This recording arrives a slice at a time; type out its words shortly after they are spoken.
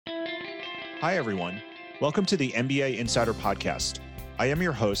Hi, everyone. Welcome to the MBA Insider Podcast. I am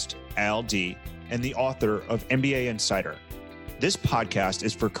your host, Al D., and the author of MBA Insider. This podcast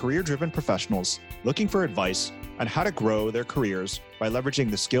is for career-driven professionals looking for advice on how to grow their careers by leveraging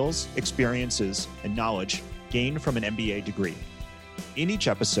the skills, experiences, and knowledge gained from an MBA degree. In each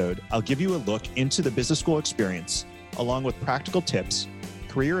episode, I'll give you a look into the business school experience, along with practical tips,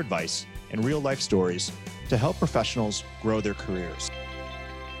 career advice, and real-life stories to help professionals grow their careers.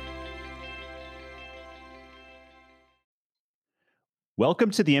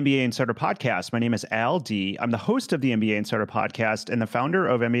 Welcome to the MBA Insider Podcast. My name is Al D. I'm the host of the MBA Insider Podcast and the founder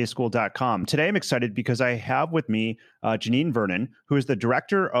of MBAschool.com. Today, I'm excited because I have with me Janine Vernon, who is the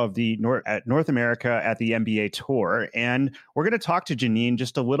director of the North America at the MBA Tour. And we're going to talk to Janine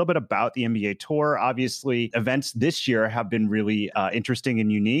just a little bit about the MBA Tour. Obviously, events this year have been really interesting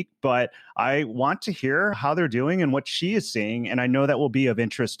and unique, but I want to hear how they're doing and what she is seeing. And I know that will be of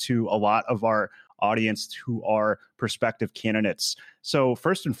interest to a lot of our audience who are prospective candidates. So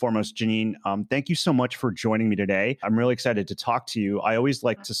first and foremost, Janine, thank you so much for joining me today. I'm really excited to talk to you. I always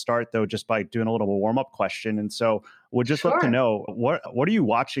like to start, though, just by doing a little warm-up question. And so we'd just love to know, what are you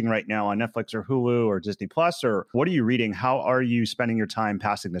watching right now on Netflix or Hulu or Disney Plus, or what are you reading? How are you spending your time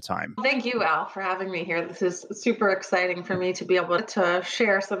passing the time? Thank you, Al, for having me here. This is super exciting for me to be able to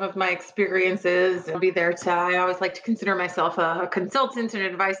share some of my experiences and be there I always like to consider myself a consultant and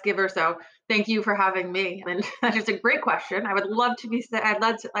advice giver. So thank you for having me. And that is a great question. I would love to I'd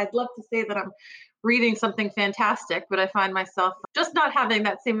love to say that I'm reading something fantastic, but I find myself just not having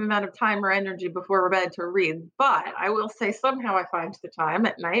that same amount of time or energy before bed to read. But I will say somehow I find the time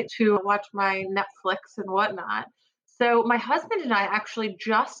at night to watch my Netflix and whatnot. So my husband and I actually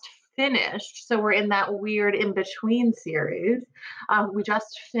just finished, so we're in that weird in-between series. We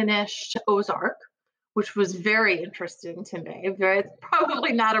just finished Ozark, which was very interesting to me. It's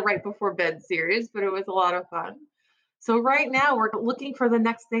probably not a right before bed series, but it was a lot of fun. So right now we're looking for the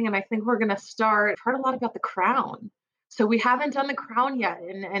next thing, and I think we're going to start. I've heard a lot about The Crown. So we haven't done The Crown yet,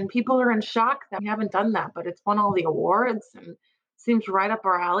 and people are in shock that we haven't done that, but it's won all the awards and seems right up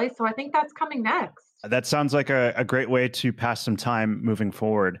our alley. So I think that's coming next. That sounds like a great way to pass some time moving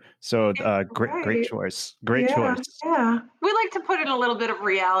forward. So great choice. Great choice. Yeah. We like to put in a little bit of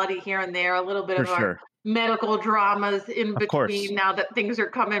reality here and there, a little bit of our medical dramas in between now that things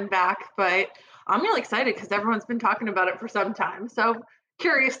are coming back. But I'm really excited because everyone's been talking about it for some time. So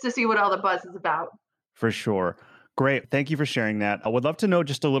curious to see what all the buzz is about. For sure. Great. Thank you for sharing that. I would love to know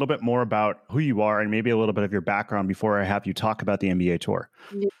just a little bit more about who you are and maybe a little bit of your background before I have you talk about the MBA Tour.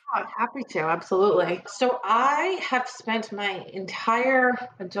 Yeah, happy to. Absolutely. So I have spent my entire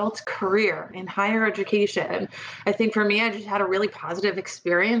adult career in higher education. I think for me, I just had a really positive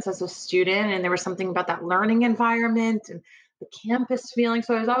experience as a student, and there was something about that learning environment and the campus feeling.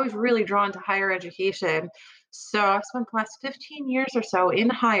 So I was always really drawn to higher education. So I've spent the last 15 years or so in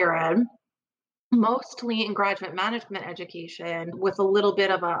higher ed, mostly in graduate management education with a little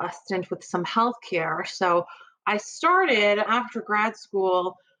bit of a stint with some healthcare. So I started after grad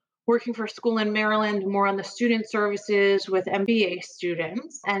school working for a school in Maryland, more on the student services with MBA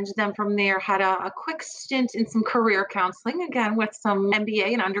students. And then from there had a quick stint in some career counseling, again, with some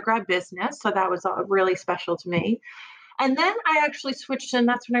MBA and undergrad business. So that was really special to me. And then I actually switched, and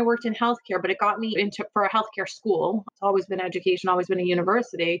that's when I worked in healthcare, but it got me for a healthcare school. It's always been education, always been a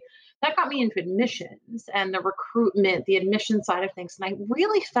university. That got me into admissions and the recruitment, the admission side of things. And I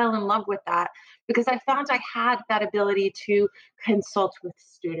really fell in love with that because I found I had that ability to consult with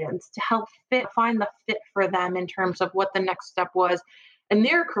students, to help find the fit for them in terms of what the next step was in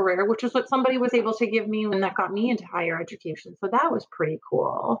their career, which is what somebody was able to give me, and that got me into higher education. So that was pretty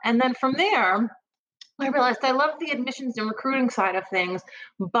cool. And then from there, I realized I love the admissions and recruiting side of things,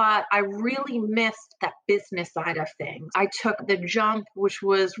 but I really missed that business side of things. I took the jump, which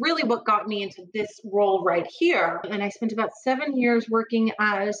was really what got me into this role right here. And I spent about 7 years working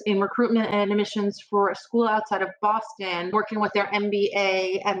in recruitment and admissions for a school outside of Boston, working with their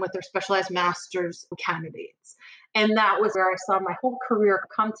MBA and with their specialized master's candidates. And that was where I saw my whole career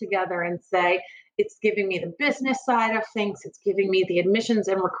come together and say, it's giving me the business side of things. It's giving me the admissions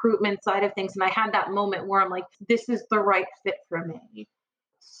and recruitment side of things. And I had that moment where I'm like, this is the right fit for me.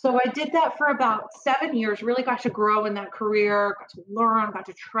 So I did that for about 7 years, really got to grow in that career, got to learn, got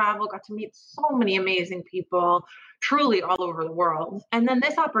to travel, got to meet so many amazing people, truly all over the world. And then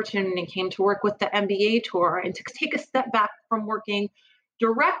this opportunity came to work with the MBA Tour and to take a step back from working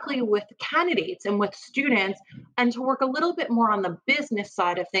directly with candidates and with students, and to work a little bit more on the business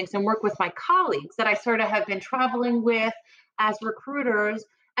side of things and work with my colleagues that I sort of have been traveling with as recruiters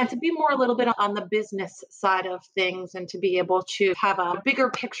and to be more a little bit on the business side of things and to be able to have a bigger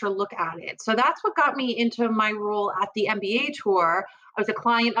picture look at it. So that's what got me into my role at the MBA tour. I was a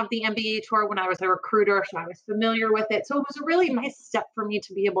client of the MBA tour when I was a recruiter, so I was familiar with it. So it was a really nice step for me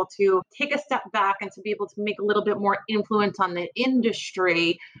to be able to take a step back and to be able to make a little bit more influence on the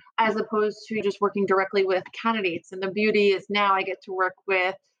industry as opposed to just working directly with candidates. And the beauty is now I get to work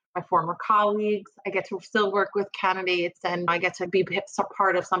with my former colleagues. I get to still work with candidates and I get to be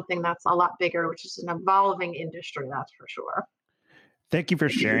part of something that's a lot bigger, which is an evolving industry, that's for sure. Thank you for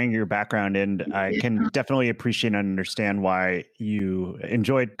sharing your background. And I can definitely appreciate and understand why you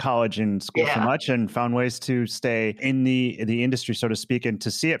enjoyed college and school so much and found ways to stay in the industry, so to speak, and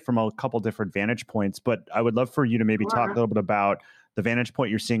to see it from a couple different vantage points. But I would love for you to maybe talk a little bit about the vantage point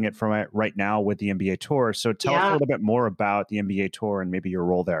you're seeing it from right now with the MBA tour. So tell us a little bit more about the MBA tour and maybe your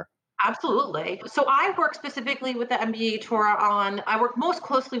role there. Absolutely. So I work specifically with the MBA tour I work most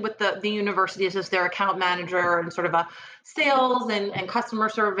closely with the universities as their account manager and sort of a sales and customer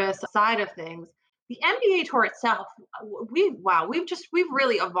service side of things. The MBA tour itself, we've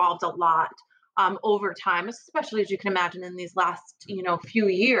really evolved a lot over time, especially as you can imagine in these last few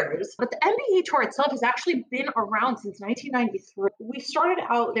years. But the MBA tour itself has actually been around since 1993. We started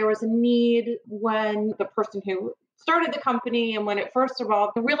out, there was a need when the person who started the company and when it first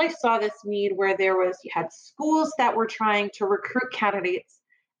evolved, we really saw this need where you had schools that were trying to recruit candidates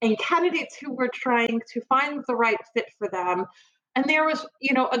and candidates who were trying to find the right fit for them. And there was,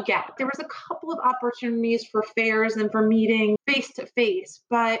 a gap. There was a couple of opportunities for fairs and for meeting face to face,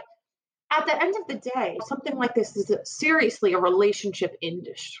 but at the end of the day, something like this is seriously a relationship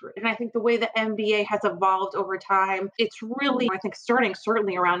industry. And I think the way the MBA has evolved over time, it's really, I think, starting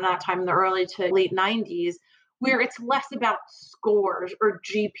certainly around that time in the early to late 90s, where it's less about scores or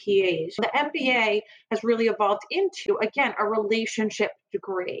GPAs. The MBA has really evolved into, again, a relationship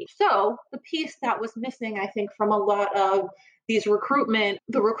degree. So the piece that was missing, I think, from a lot of the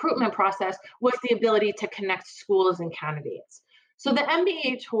recruitment process was the ability to connect schools and candidates. So the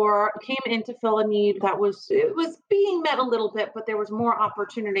MBA tour came in to fill a need that was being met a little bit, but there was more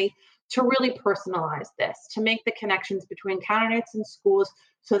opportunity to really personalize this, to make the connections between candidates and schools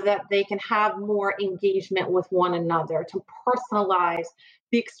so that they can have more engagement with one another, to personalize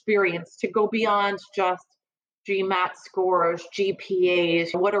the experience, to go beyond just GMAT scores,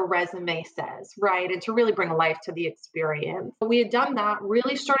 GPAs, what a resume says, right? And to really bring life to the experience. We had done that,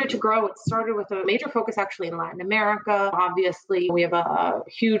 really started to grow. It started with a major focus actually in Latin America. Obviously, we have a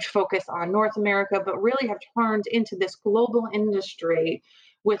huge focus on North America, but really have turned into this global industry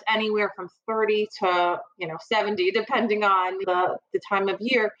with anywhere from 30 to 70, depending on the time of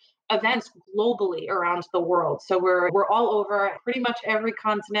year, events globally around the world. So we're all over pretty much every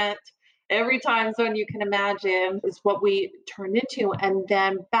continent. Every time zone you can imagine is what we turned into. And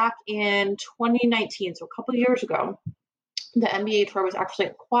then back in 2019, so a couple of years ago, the MBA tour was actually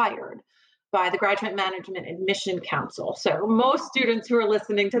acquired by the Graduate Management Admission Council. So most students who are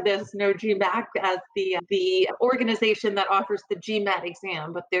listening to this know GMAC as the organization that offers the GMAT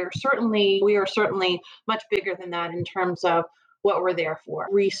exam, but we are certainly much bigger than that in terms of what we're there for.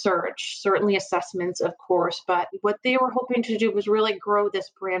 Research, certainly assessments, of course, but what they were hoping to do was really grow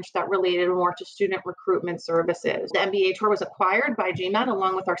this branch that related more to student recruitment services. The MBA tour was acquired by GMAT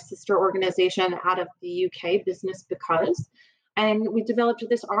along with our sister organization out of the UK, Business Because. And we developed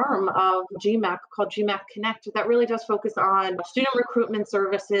this arm of GMAC called GMAC Connect that really does focus on student recruitment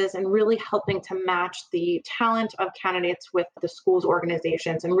services and really helping to match the talent of candidates with the school's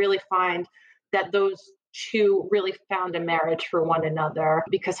organizations and really find that those two really found a marriage for one another,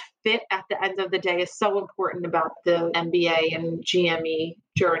 because fit at the end of the day is so important about the MBA and GME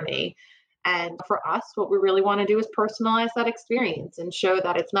journey. And for us, what we really want to do is personalize that experience and show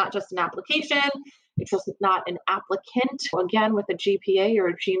that it's not just an application, it's just not an applicant, again, with a GPA or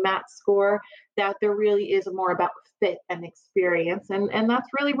a GMAT score, that there really is more about fit and experience. And that's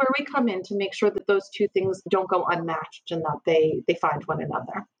really where we come in to make sure that those two things don't go unmatched and that they find one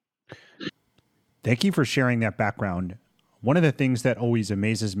another. Thank you for sharing that background. One of the things that always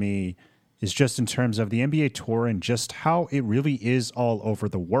amazes me is just in terms of the MBA tour and just how it really is all over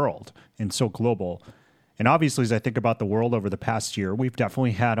the world and so global. And obviously, as I think about the world over the past year, we've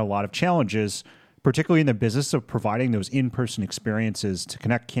definitely had a lot of challenges, particularly in the business of providing those in-person experiences to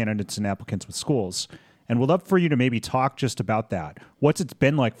connect candidates and applicants with schools. And we'd love for you to maybe talk just about that. What's it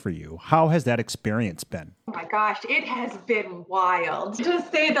been like for you? How has that experience been? Oh my gosh, it has been wild, to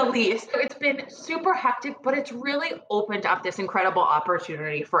say the least. It's been super hectic, but it's really opened up this incredible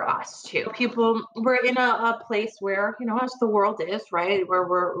opportunity for us too. We're in a place where, as the world is, right, where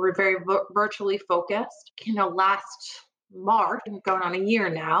we're very virtually focused. Last March, going on a year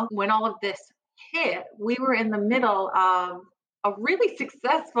now, when all of this hit, we were in the middle of a really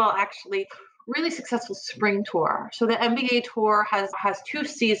successful spring tour. So the MBA tour has 2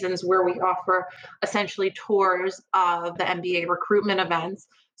 seasons where we offer essentially tours of the MBA recruitment events.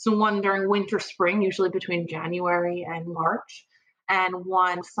 So one during winter, spring, usually between January and March, and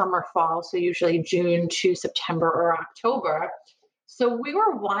one summer, fall, so usually June to September or October. So we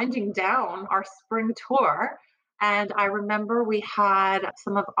were winding down our spring tour, and I remember we had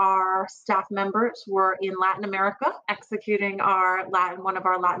some of our staff members were in Latin America executing one of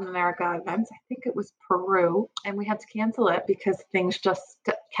our Latin America events. I think it was Peru, and we had to cancel it because things just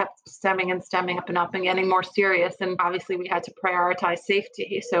kept stemming up and up and getting more serious. And obviously we had to prioritize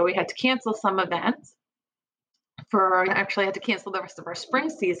safety. So we had to cancel some events. Actually had to cancel the rest of our spring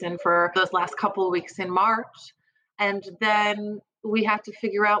season for those last couple of weeks in March. And then we had to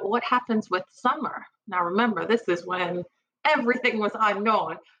figure out what happens with summer. Now, remember, this is when everything was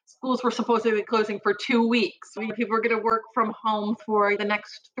unknown. Schools were supposed to be closing for 2 weeks. People were going to work from home for the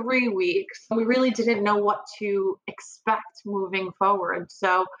next 3 weeks. We really didn't know what to expect moving forward.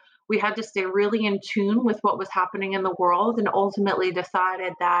 So we had to stay really in tune with what was happening in the world, and ultimately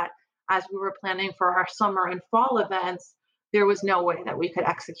decided that as we were planning for our summer and fall events, there was no way that we could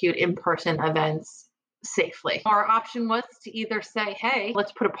execute in-person events safely. Our option was to either say, hey,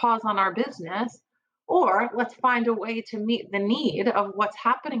 let's put a pause on our business, or let's find a way to meet the need of what's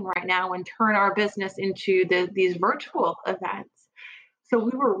happening right now and turn our business into these virtual events. So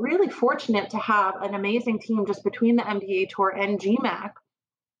we were really fortunate to have an amazing team just between the MBA tour and GMAC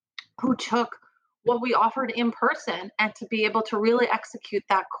who took what we offered in person and to be able to really execute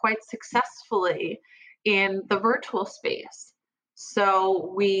that quite successfully in the virtual space.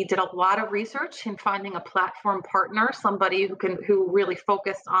 So we did a lot of research in finding a platform partner, somebody who really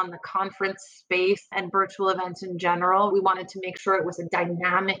focused on the conference space and virtual events in general. We wanted to make sure it was a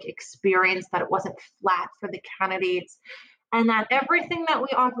dynamic experience, that it wasn't flat for the candidates, and that everything that we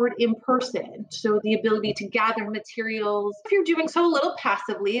offered in person, so the ability to gather materials, if you're doing so a little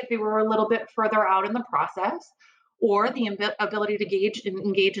passively, if you were a little bit further out in the process, or the ability to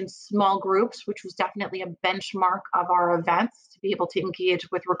engage in small groups, which was definitely a benchmark of our events, to be able to engage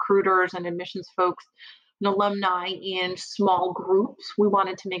with recruiters and admissions folks and alumni in small groups. We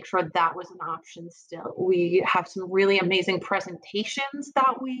wanted to make sure that was an option still. We have some really amazing presentations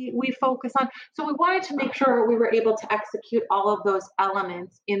that we focus on. So we wanted to make sure we were able to execute all of those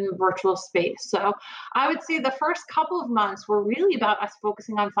elements in the virtual space. So I would say the first couple of months were really about us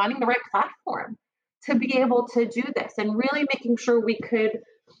focusing on finding the right platform to be able to do this, and really making sure we could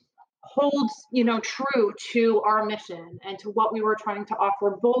hold, true to our mission and to what we were trying to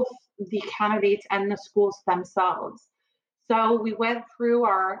offer both the candidates and the schools themselves. So we went through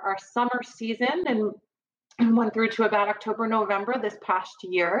our summer season and went through to about October, November this past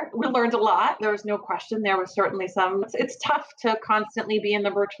year. We learned a lot. There was no question. There was certainly it's tough to constantly be in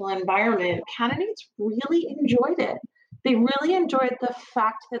the virtual environment. Candidates really enjoyed it. They really enjoyed the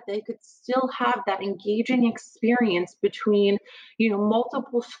fact that they could still have that engaging experience between,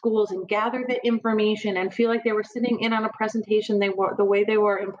 multiple schools, and gather the information and feel like they were sitting in on a presentation the way they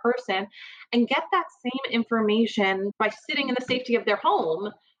were in person, and get that same information by sitting in the safety of their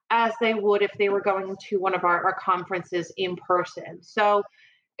home as they would if they were going to one of our conferences in person. So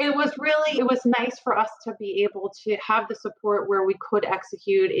it was nice for us to be able to have the support where we could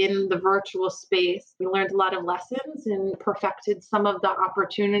execute in the virtual space. We learned a lot of lessons and perfected some of the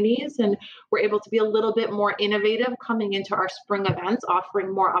opportunities, and were able to be a little bit more innovative coming into our spring events,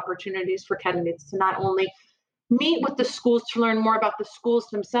 offering more opportunities for candidates to not only meet with the schools to learn more about the schools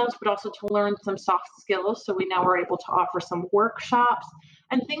themselves, but also to learn some soft skills. So we now are able to offer some workshops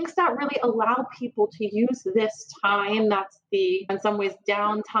and things that really allow people to use this time, that's the, in some ways,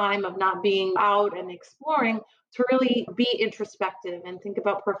 downtime of not being out and exploring, to really be introspective and think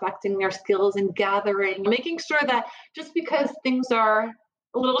about perfecting their skills and gathering, making sure that just because things are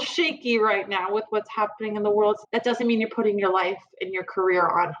a little shaky right now with what's happening in the world, that doesn't mean you're putting your life and your career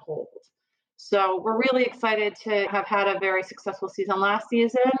on hold. So we're really excited to have had a very successful season last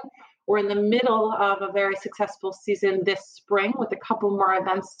season. We're in the middle of a very successful season this spring with a couple more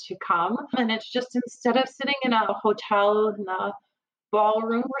events to come. And it's just, instead of sitting in a hotel in a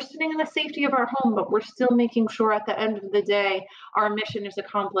ballroom, we're sitting in the safety of our home, but we're still making sure at the end of the day, our mission is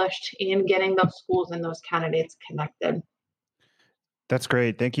accomplished in getting those schools and those candidates connected. That's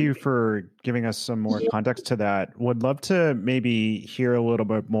great. Thank you for giving us some more context to that. Would love to maybe hear a little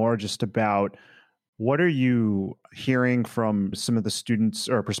bit more just about what are you hearing from some of the students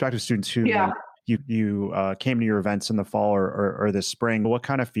or prospective students who you came to your events in the fall or this spring. What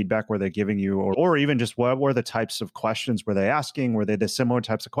kind of feedback were they giving you, or even just what were the types of questions were they asking? Were they the similar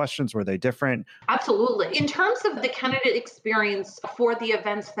types of questions? Were they different? Absolutely. In terms of the candidate experience for the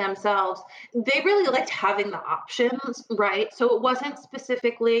events themselves, they really liked having the options, right? So it wasn't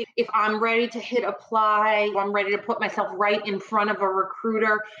specifically if I'm ready to hit apply, or I'm ready to put myself right in front of a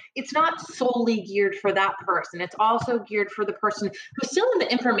recruiter. It's not solely geared for that person. It's also geared for the person who's still in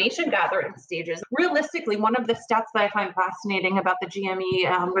the information gathering stages. Realistically, one of the stats that I find fascinating about the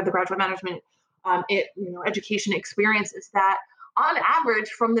GME or the graduate management education experience is that on average,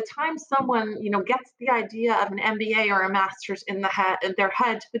 from the time someone gets the idea of an MBA or a master's in their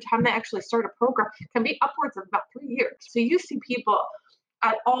head to the time they actually start a program can be upwards of about 3 years. So you see people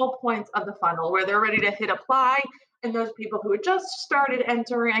at all points of the funnel where they're ready to hit apply, and those people who had just started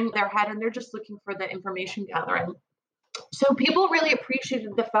entering their head and they're just looking for the information gathering. So people really appreciated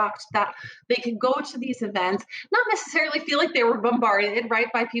the fact that they could go to these events, not necessarily feel like they were bombarded, right,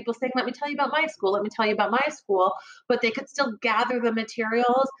 by people saying, let me tell you about my school, let me tell you about my school, but they could still gather the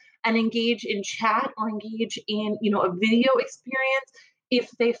materials and engage in chat or engage in, a video experience if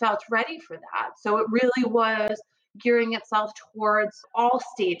they felt ready for that. So it really was gearing itself towards all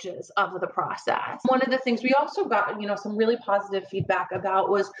stages of the process. One of the things we also got, some really positive feedback about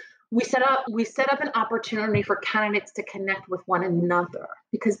was we set up an opportunity for candidates to connect with one another,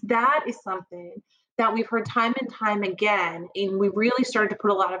 because that is something that we've heard time and time again, and we really started to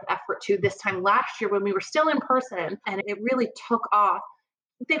put a lot of effort to this time last year when we were still in person and it really took off.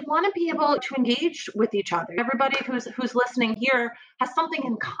 They want to be able to engage with each other. Everybody who's listening here has something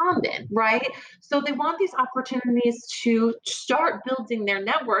in common, right? So they want these opportunities to start building their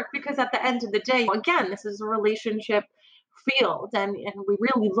network, because at the end of the day, again, this is a relationship field, and we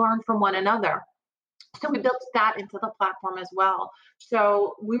really learn from one another. So we built that into the platform as well.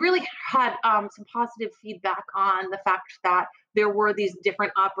 So we really had some positive feedback on the fact that there were these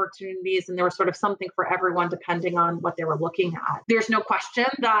different opportunities and there was sort of something for everyone depending on what they were looking at. There's no question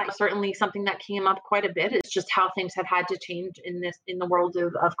that certainly something that came up quite a bit is just how things have had to change in the world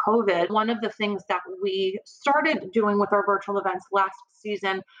of COVID. One of the things that we started doing with our virtual events last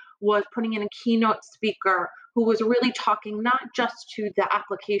season was putting in a keynote speaker who was really talking not just to the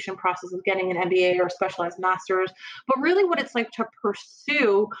application process of getting an MBA or a specialized master's, but really what it's like to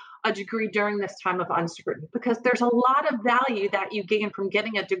pursue a degree during this time of uncertainty. Because there's a lot of value that you gain from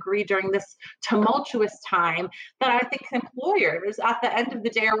getting a degree during this tumultuous time that I think employers at the end of the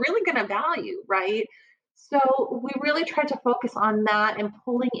day are really going to value, right? So we really tried to focus on that and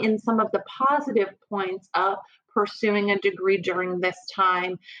pulling in some of the positive points of pursuing a degree during this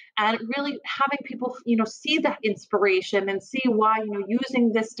time, and really having people, see that inspiration and see why,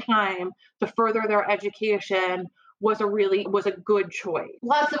 using this time to further their education was a good choice.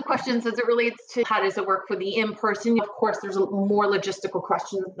 Lots of questions as it relates to how does it work for the in-person. Of course, there's more logistical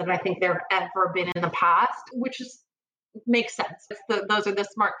questions than I think there have ever been in the past, which is makes sense. Those are the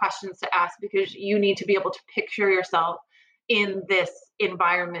smart questions to ask, because you need to be able to picture yourself in this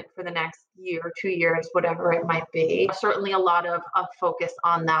environment for the next year, 2 years, whatever it might be. Certainly a lot of focus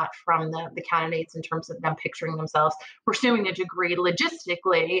on that from the candidates in terms of them picturing themselves pursuing a degree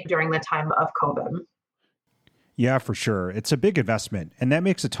logistically during the time of COVID. Yeah, for sure. It's a big investment, and that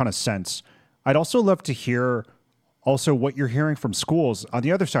makes a ton of sense. I'd also love to hear also what you're hearing from schools on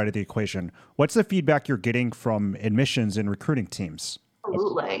the other side of the equation. What's the feedback you're getting from admissions and recruiting teams?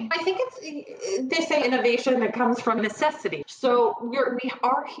 Absolutely. I think they say innovation that comes from necessity. So we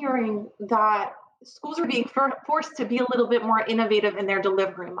are hearing that schools are being forced to be a little bit more innovative in their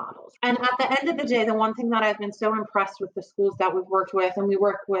delivery models. And at the end of the day, the one thing that I've been so impressed with the schools that we've worked with, and we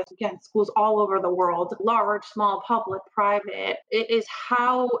work with, again, schools all over the world, large, small, public, private, it is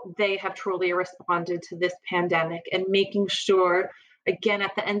how they have truly responded to this pandemic and making sure, again,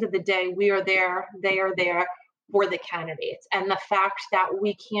 at the end of the day, we are there, they are there for the candidates. And the fact that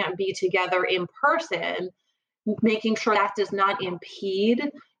we can't be together in person, making sure that does not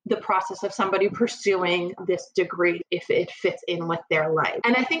impede the process of somebody pursuing this degree if it fits in with their life.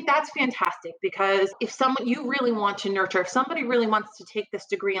 And I think that's fantastic, because if someone you really want to nurture, if somebody really wants to take this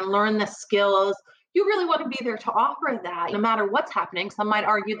degree and learn the skills, you really want to be there to offer that no matter what's happening. Some might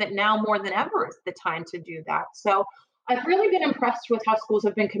argue that now more than ever is the time to do that. So I've really been impressed with how schools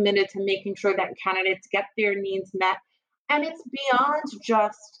have been committed to making sure that candidates get their needs met. And it's beyond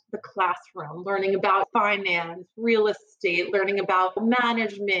just the classroom, learning about finance, real estate, learning about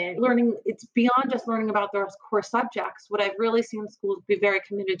management, it's beyond just learning about those core subjects. What I've really seen schools be very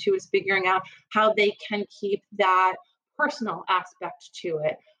committed to is figuring out how they can keep that personal aspect to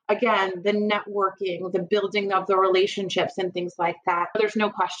it. again, the networking, the building of the relationships and things like that. There's no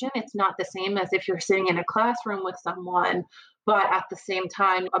question it's not the same as if you're sitting in a classroom with someone. But at the same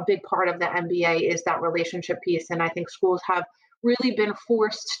time, a big part of the MBA is that relationship piece. And I think schools have really been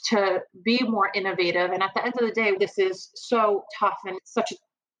forced to be more innovative. And at the end of the day, this is so tough and such a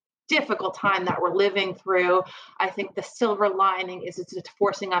difficult time that we're living through. I think the silver lining is it's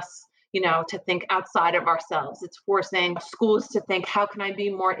forcing us, to think outside of ourselves. It's forcing schools to think, how can I be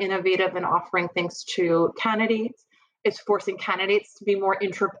more innovative in offering things to candidates? It's forcing candidates to be more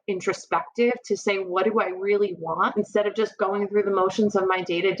introspective, to say, what do I really want? Instead of just going through the motions of my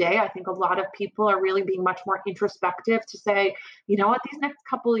day to day, I think a lot of people are really being much more introspective to say, you know what, these next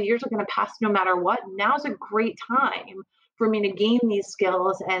couple of years are going to pass no matter what. Now's a great time for me to gain these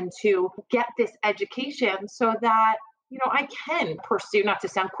skills and to get this education so that I can pursue, not to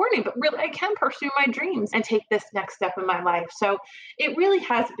sound corny, but really I can pursue my dreams and take this next step in my life. So it really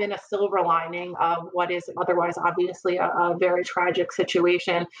has been a silver lining of what is otherwise obviously a very tragic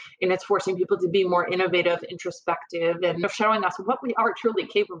situation. And it's forcing people to be more innovative, introspective, and showing us what we are truly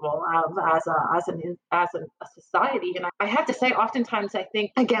capable of as a society. And I have to say, oftentimes I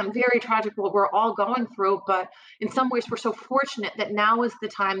think, again, very tragic what we're all going through, but in some ways we're so fortunate that now is the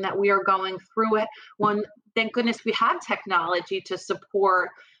time that we are going through it when, thank goodness, we have technology to support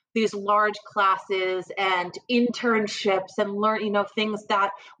these large classes and internships and learn, things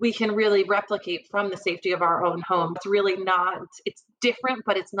that we can really replicate from the safety of our own home. It's really not, it's different,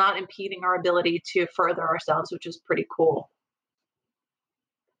 but it's not impeding our ability to further ourselves, which is pretty cool.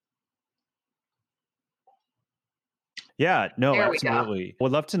 Yeah, no, absolutely.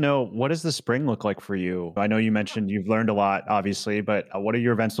 Would love to know, what does the spring look like for you? I know you mentioned you've learned a lot, obviously, but what do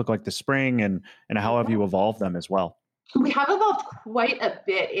your events look like this spring, and how have you evolved them as well? We have evolved quite a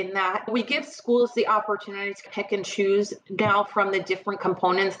bit in that we give schools the opportunity to pick and choose now from the different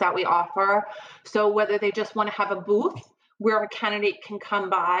components that we offer. So whether they just want to have a booth where a candidate can come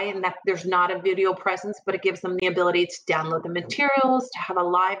by and that there's not a video presence, but it gives them the ability to download the materials, to have a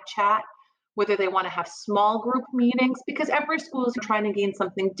live chat, whether they want to have small group meetings, because every school is trying to gain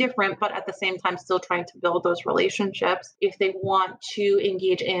something different, but at the same time, still trying to build those relationships. If they want to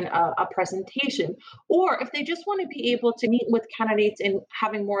engage in a presentation, or if they just want to be able to meet with candidates and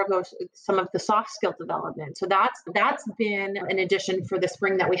having more of those, some of the soft skill development. So that's been an addition for the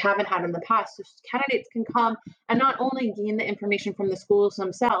spring that we haven't had in the past. So candidates can come and not only gain the information from the schools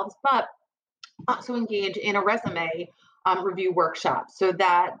themselves, but also engage in a resume review workshop so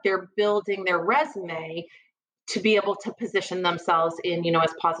that they're building their resume to be able to position themselves in,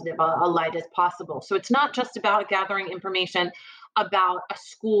 as positive a light as possible. So it's not just about gathering information about a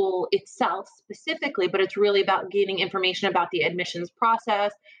school itself specifically, but it's really about gaining information about the admissions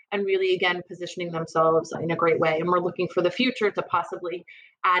process and really, again, positioning themselves in a great way. And we're looking for the future to possibly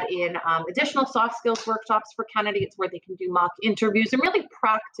add in additional soft skills workshops for candidates where they can do mock interviews and really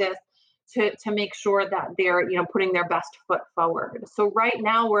practice to make sure that they're, putting their best foot forward. So right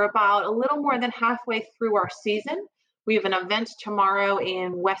now we're about a little more than halfway through our season. We have an event tomorrow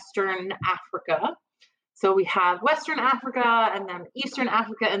in Western Africa. So we have Western Africa and then Eastern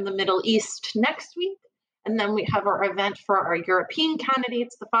Africa and the Middle East next week. And then we have our event for our European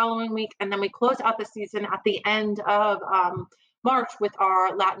candidates the following week. And then we close out the season at the end of March with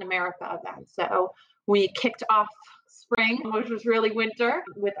our Latin America event. So we kicked off spring, which was really winter,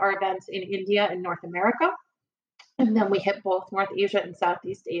 with our events in India and North America. And then we hit both North Asia and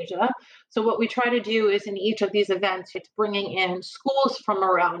Southeast Asia. So what we try to do is in each of these events, it's bringing in schools from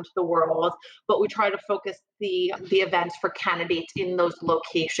around the world, but we try to focus the events for candidates in those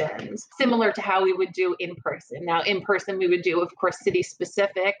locations, similar to how we would do in person. Now, in person, we would do, of course, city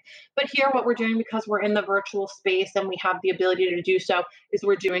specific, but here what we're doing, because we're in the virtual space and we have the ability to do so, is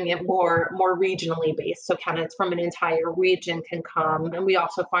we're doing it more regionally based. So candidates from an entire region can come. And we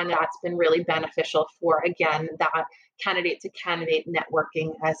also find that's been really beneficial for, again, that candidate to candidate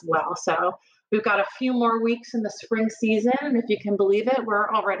networking as well. So we've got a few more weeks in the spring season. And if you can believe it, we're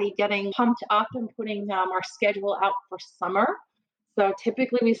already getting pumped up and putting our schedule out for summer. So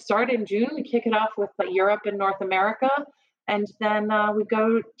typically we start in June, we kick it off with Europe and North America. And then we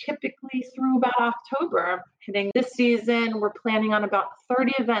go typically through about October. Hitting this season, we're planning on about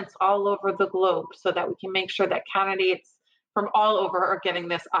 30 events all over the globe so that we can make sure that candidates from all over are getting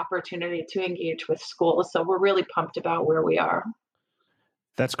this opportunity to engage with schools. So we're really pumped about where we are.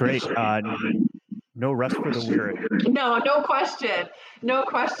 That's great. No rest for the weary. No question. No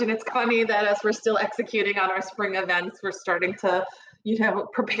question. It's funny that as we're still executing on our spring events, we're starting to,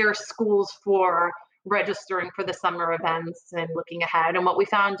 prepare schools for registering for the summer events and looking ahead. And what we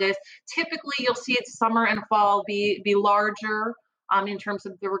found is typically you'll see it summer and fall be larger in terms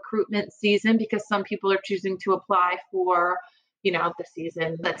of the recruitment season, because some people are choosing to apply for the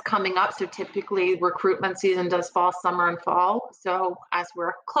season that's coming up. So typically recruitment season does fall summer and fall. So as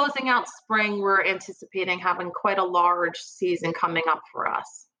we're closing out spring, we're anticipating having quite a large season coming up for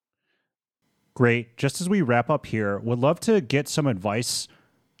us. Great. Just as we wrap up here, would love to get some advice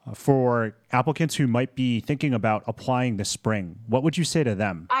for applicants who might be thinking about applying this spring. What would you say to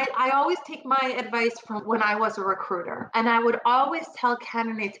them? I always take my advice from when I was a recruiter. And I would always tell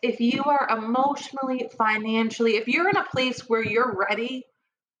candidates, if you are emotionally, financially, if you're in a place where you're ready,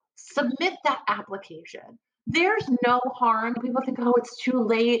 submit that application. There's no harm. People think, oh, it's too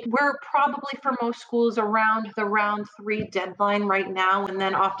late. We're probably for most schools around the round 3 deadline right now. And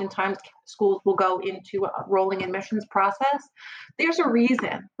then oftentimes schools will go into a rolling admissions process. There's a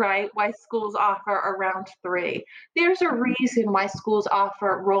reason, right, why schools offer a round 3. There's a reason why schools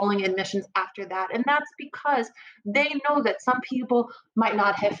offer rolling admissions after that. And that's because they know that some people might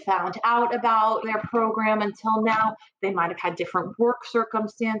not have found out about their program until now. They might have had different work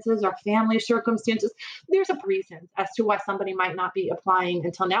circumstances or family circumstances. There's a reason as to why somebody might not be applying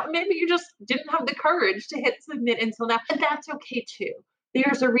until now. Maybe you just didn't have the courage to hit submit until now, and that's okay too.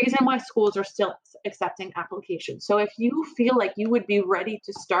 There's a reason why schools are still accepting applications. So if you feel like you would be ready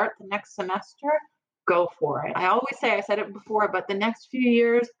to start the next semester, go for it. I always say, I said it before, but the next few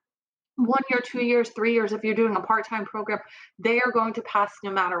years, 1 year, 2 years, 3 years, if you're doing a part-time program, they are going to pass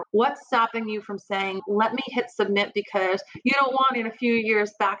no matter what's stopping you from saying, let me hit submit, because you don't want in a few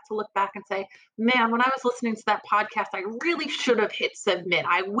years back to look back and say, man, when I was listening to that podcast, I really should have hit submit.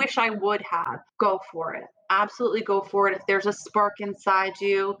 I wish I would have. Go for it. Absolutely go for it. If there's a spark inside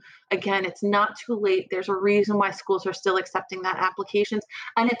you, again, it's not too late. There's a reason why schools are still accepting that applications.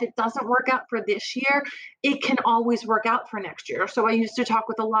 And if it doesn't work out for this year, it can always work out for next year. So I used to talk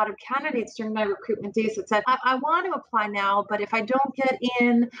with a lot of candidates during my recruitment days that said, I want to apply now, but if I don't get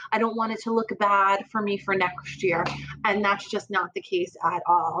in, I don't want it to look bad for me for next year. And that's just not the case at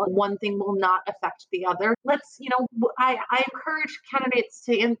all. One thing will not affect the other. I encourage candidates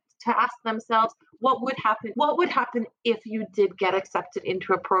to ask themselves, what would happen? What would happen if you did get accepted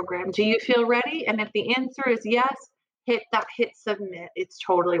into a program? Do you feel ready? And if the answer is yes, hit submit. It's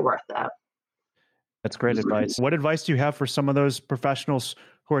totally worth it. That's great advice. What advice do you have for some of those professionals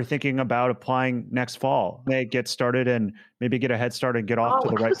who are thinking about applying next fall? They get started and maybe get a head start and get off to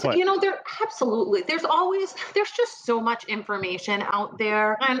the right foot. There's just so much information out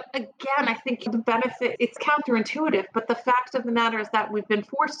there. And again, I think the benefit, it's counterintuitive, but the fact of the matter is that we've been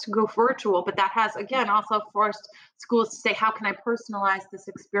forced to go virtual, but that has, again, also forced schools to say, how can I personalize this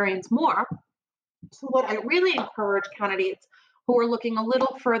experience more? So what I really encourage candidates who are looking a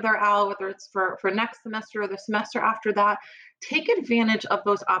little further out, whether it's for next semester or the semester after that, take advantage of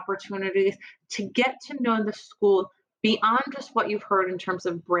those opportunities to get to know the school beyond just what you've heard in terms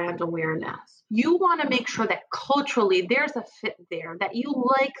of brand awareness. You want to make sure that culturally there's a fit there, that you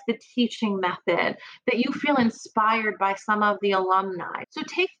like the teaching method, that you feel inspired by some of the alumni. So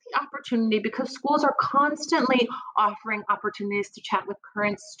take the opportunity, because schools are constantly offering opportunities to chat with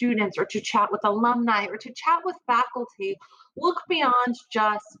current students or to chat with alumni or to chat with faculty. Look beyond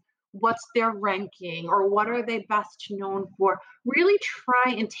just what's their ranking or what are they best known for. Really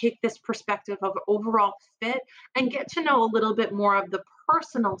try and take this perspective of overall fit and get to know a little bit more of the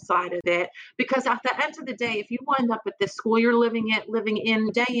personal side of it, because at the end of the day, if you wind up at this school, you're living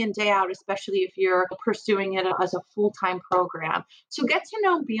in, day out, especially if you're pursuing it as a full-time program. So get to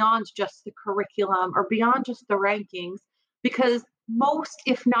know beyond just the curriculum or beyond just the rankings, because most,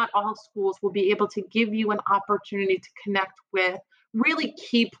 if not all, schools will be able to give you an opportunity to connect with really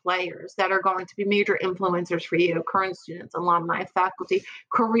key players that are going to be major influencers for you, current students, alumni, faculty,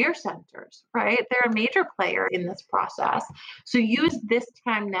 career centers, right? They're a major player in this process. So use this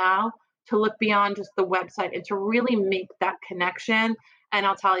time now to look beyond just the website and to really make that connection. And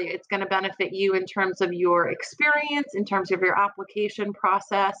I'll tell you, it's going to benefit you in terms of your experience, in terms of your application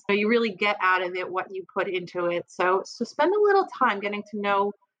process. So you really get out of it what you put into it. So spend a little time getting to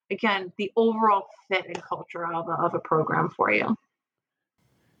know, again, the overall fit and culture of a program for you.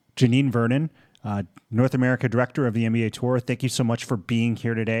 Janine Vernon, North America Director of the MBA Tour, thank you so much for being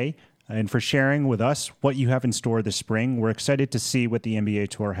here today and for sharing with us what you have in store this spring. We're excited to see what the MBA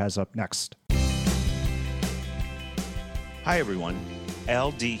Tour has up next. Hi, everyone.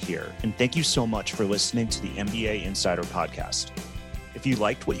 Al D here, and thank you so much for listening to the MBA Insider Podcast. If you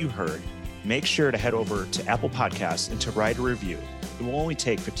liked what you heard, make sure to head over to Apple Podcasts and to write a review. It will only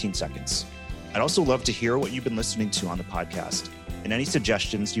take 15 seconds. I'd also love to hear what you've been listening to on the podcast and any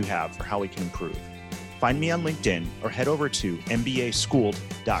suggestions you have for how we can improve. Find me on LinkedIn or head over to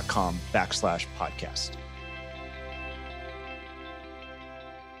mbaschooled.com/podcast.